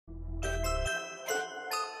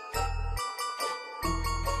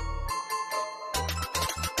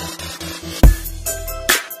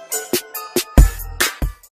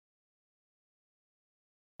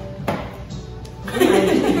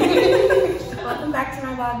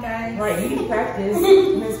my vlog, guys. Right, you practice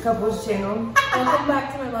Miss Couples channel. Welcome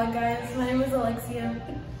back to my vlog, guys. My name is Alexia.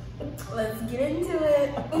 Let's get into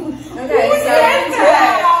it. Okay, so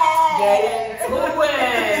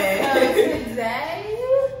today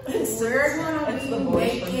we're gonna be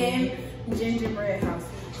making gingerbread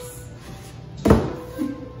houses.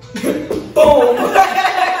 Boom!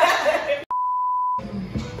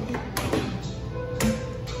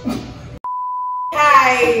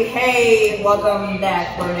 Hi, hey, welcome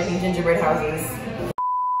back. We're making gingerbread houses.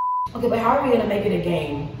 Okay, but how are we gonna make it a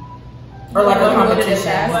game? Or like a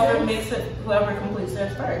competition? Whoever completes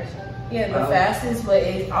theirs first. Yeah, the fastest, but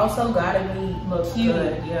it also gotta be cute.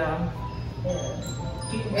 Good, yeah.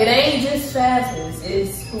 It ain't just fastest,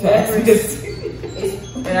 it's whoever It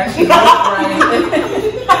actually looks right.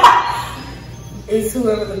 it's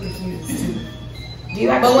whoever looks the cutest. Do you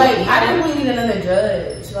actually? But like, I think we need another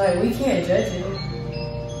judge. Like, we can't judge it.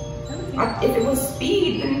 If it was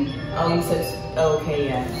speed, then oh, you said okay,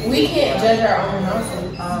 yeah. We can't judge our own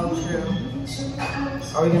houses. Oh, true.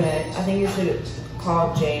 Are we gonna? I think you should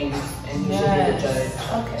call James and he should be the judge.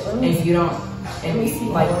 Okay, let me And you don't, and Let me see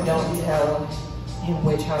like what don't tell him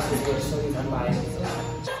which house is which, so he's unbiased.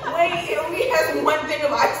 Wait, it only has one thing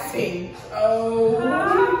of icing. Oh.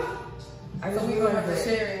 I So we gonna have to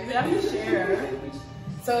share it. Yeah, I'm sure.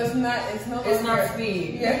 So it's not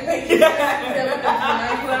speed. Yeah.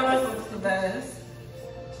 Whoever looks the best.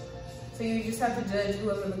 So you just have to judge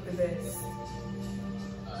whoever looked the best.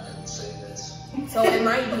 I didn't say this. So it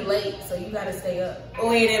might be late, so you gotta stay up.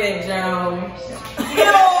 Wait a minute, Joan.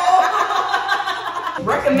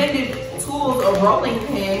 Recommended tools: a rolling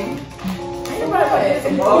pin.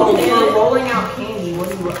 Oh, for rolling out candy. What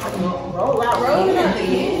do you roll out? Rolling out the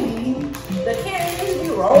candy. The candy needs to be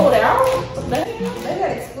rolled out. They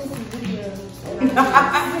got exclusive videos.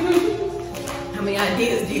 How many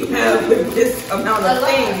ideas do you have with this amount of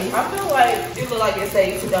things? I feel like it look like it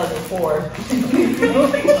say 2004. Oh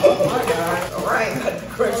my god! All right, got the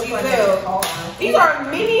crunchy bill. These are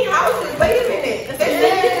mini houses. Wait a minute.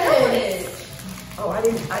 Oh, I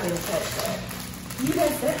didn't catch that. You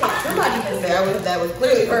guys said that. Somebody has said That was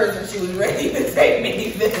clearly hers, and she was ready to say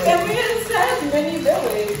mini village. and we didn't say mini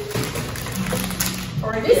village.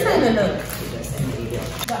 Or this ain't enough.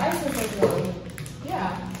 But I just like one.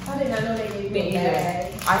 Yeah. I did not know they gave me a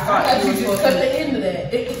bag. I thought you just cut the end of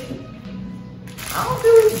that. I don't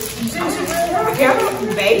do gingerbread. I don't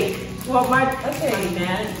bake. Well, my Okay.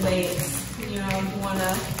 dad bakes. You know, if you want a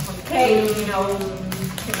cake, you know,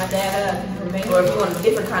 hit my dad up. Or if you want a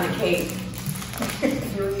different kind of cake.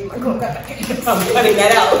 I'm cutting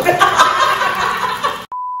that out.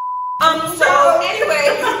 So anyway.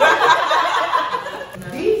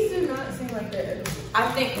 These do not seem like they're I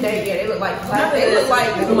think they look like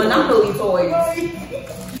Monopoly toys.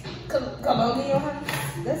 Colonial house?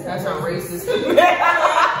 That's not racist.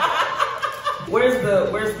 Where's the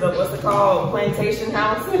what's it called? Plantation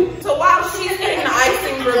house? So while she's getting the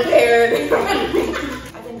icing prepared, I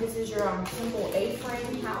think this is your simple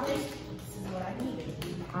A-frame house. This is what I needed.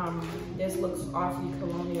 This looks awfully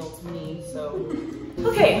colonial to me, so.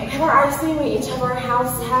 Okay, our icing, we each have our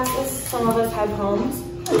house houses. Some of us have homes.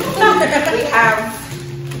 We have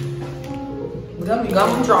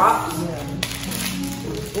gumdrops,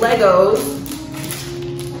 Legos,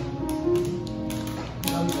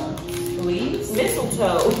 leaves,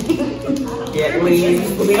 mistletoe,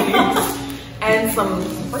 leaves, and some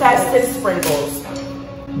festive sprinkles.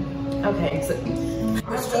 Okay, so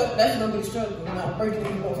that's no big struggle. I'm not breaking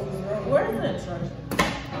any motherfuckers wrong. Where's the instruction?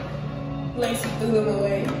 Lacey threw them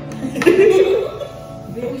away.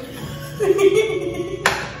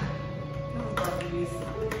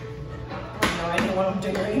 I know what I'm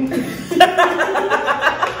doing.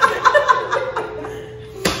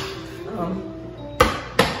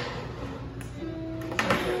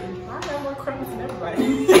 I got more crumbs than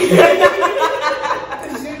everybody.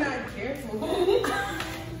 Because you're not careful.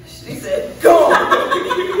 she said, "Go."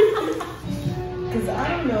 Because I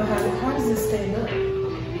don't know how does this stand up?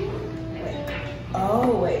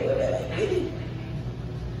 Wait, like really?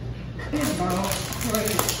 It's wrong.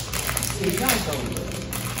 Right. You guys don't do it.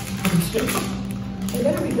 It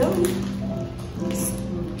better be done. It's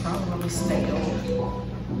probably stale.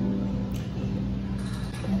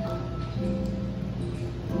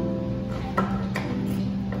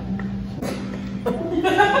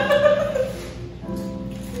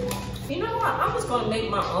 You know what? I'm just gonna make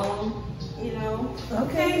my own. You know.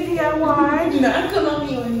 Okay, DIY. Not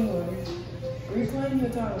colonial anymore. Reclaim your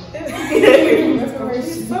time. Something.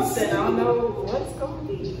 I don't know what's gonna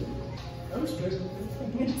be. I'm struggling.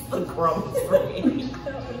 It's the crumbs for me.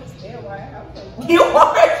 I don't understand why I have them. You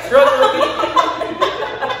are struggling.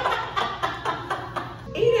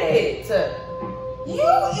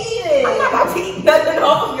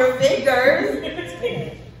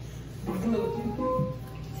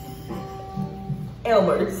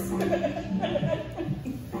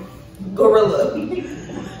 Gorilla.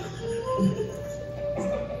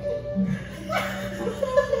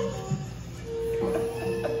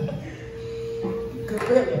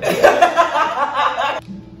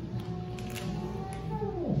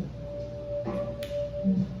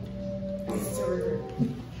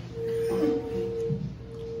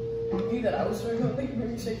 You thought I was struggling? Let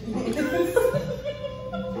me shake your hands.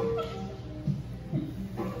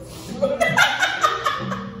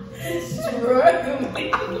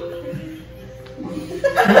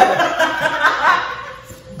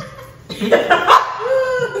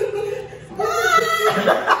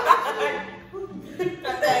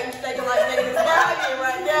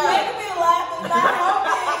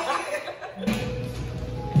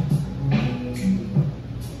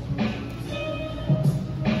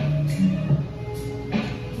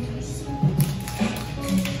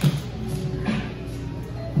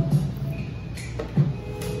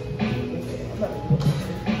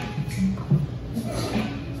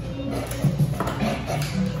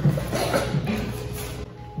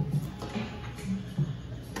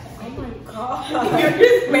 You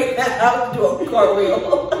just make that house do a cartwheel.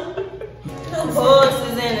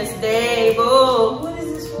 Horses in a stable. What is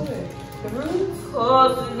this for? The roof?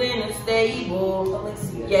 Horses in a stable.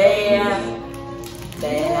 Alexia. Yeah.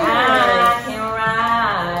 That I can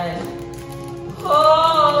ride.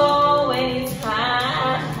 Always high.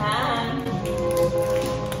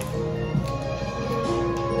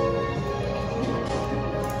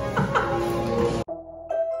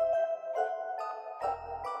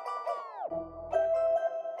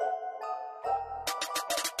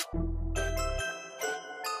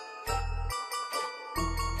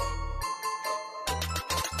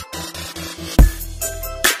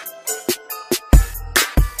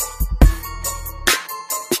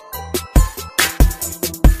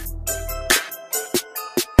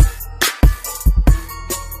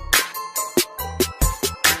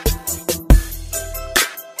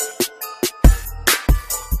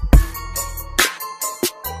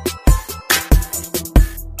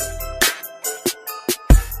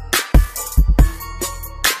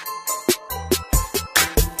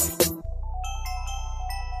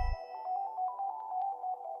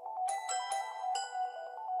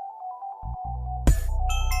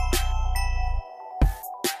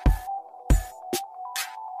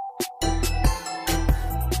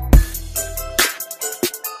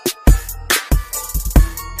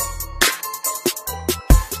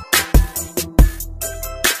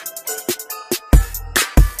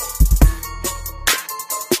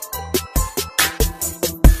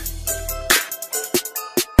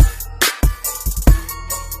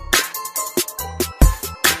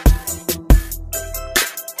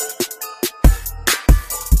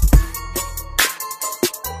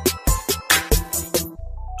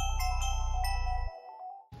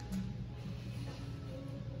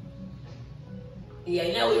 Yeah,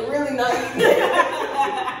 you know, we really know you.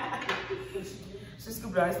 Just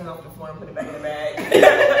scoop the icing off the floor and put it back in the bag.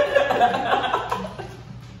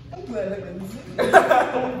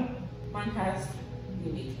 Mine has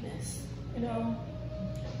uniqueness. You know,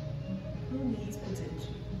 who needs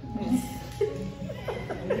potential?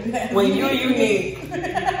 When you're unique,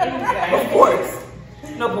 of course.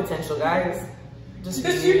 No potential, guys. Just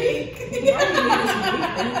unique.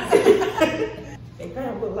 They kind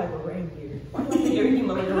of look like a reindeer. Why do you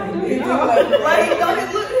look like a reindeer? Like, don't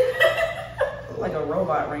it look like a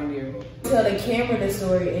robot reindeer? Tell the camera the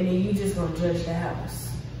story and then you just gonna judge the house.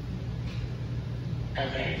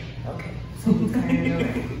 Okay. Okay. So we kind of know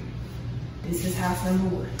that. This is house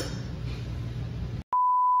number 1.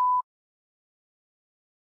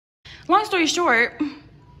 Long story short,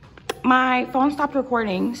 my phone stopped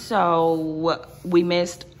recording, so we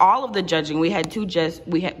missed all of the judging. We had two guest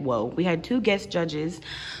judges.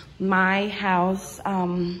 My house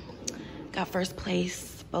got first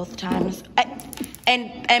place both times,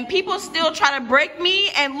 and people still try to break me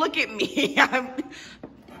and look at me. My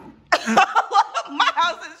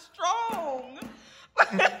house is strong.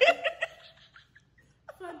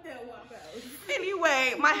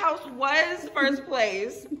 Anyway, my house was first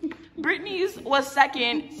place. Brittany's was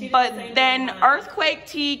second, but then Earthquake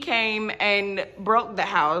T came and broke the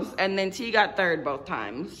house, and then T got third both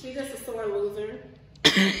times. She's just a sore loser.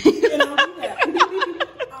 I'll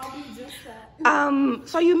be just that.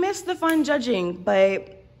 So you missed the fun judging,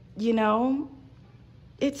 but you know,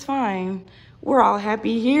 it's fine. We're all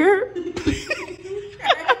happy here.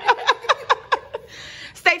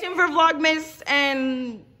 Stay tuned for Vlogmas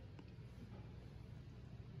and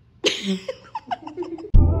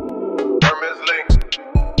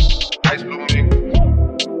ice blue mink,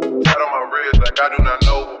 tat on my wrist like I do not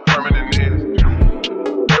know what permanent is.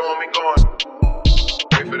 They want me going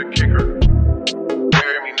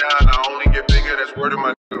get bigger, that's word of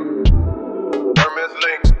my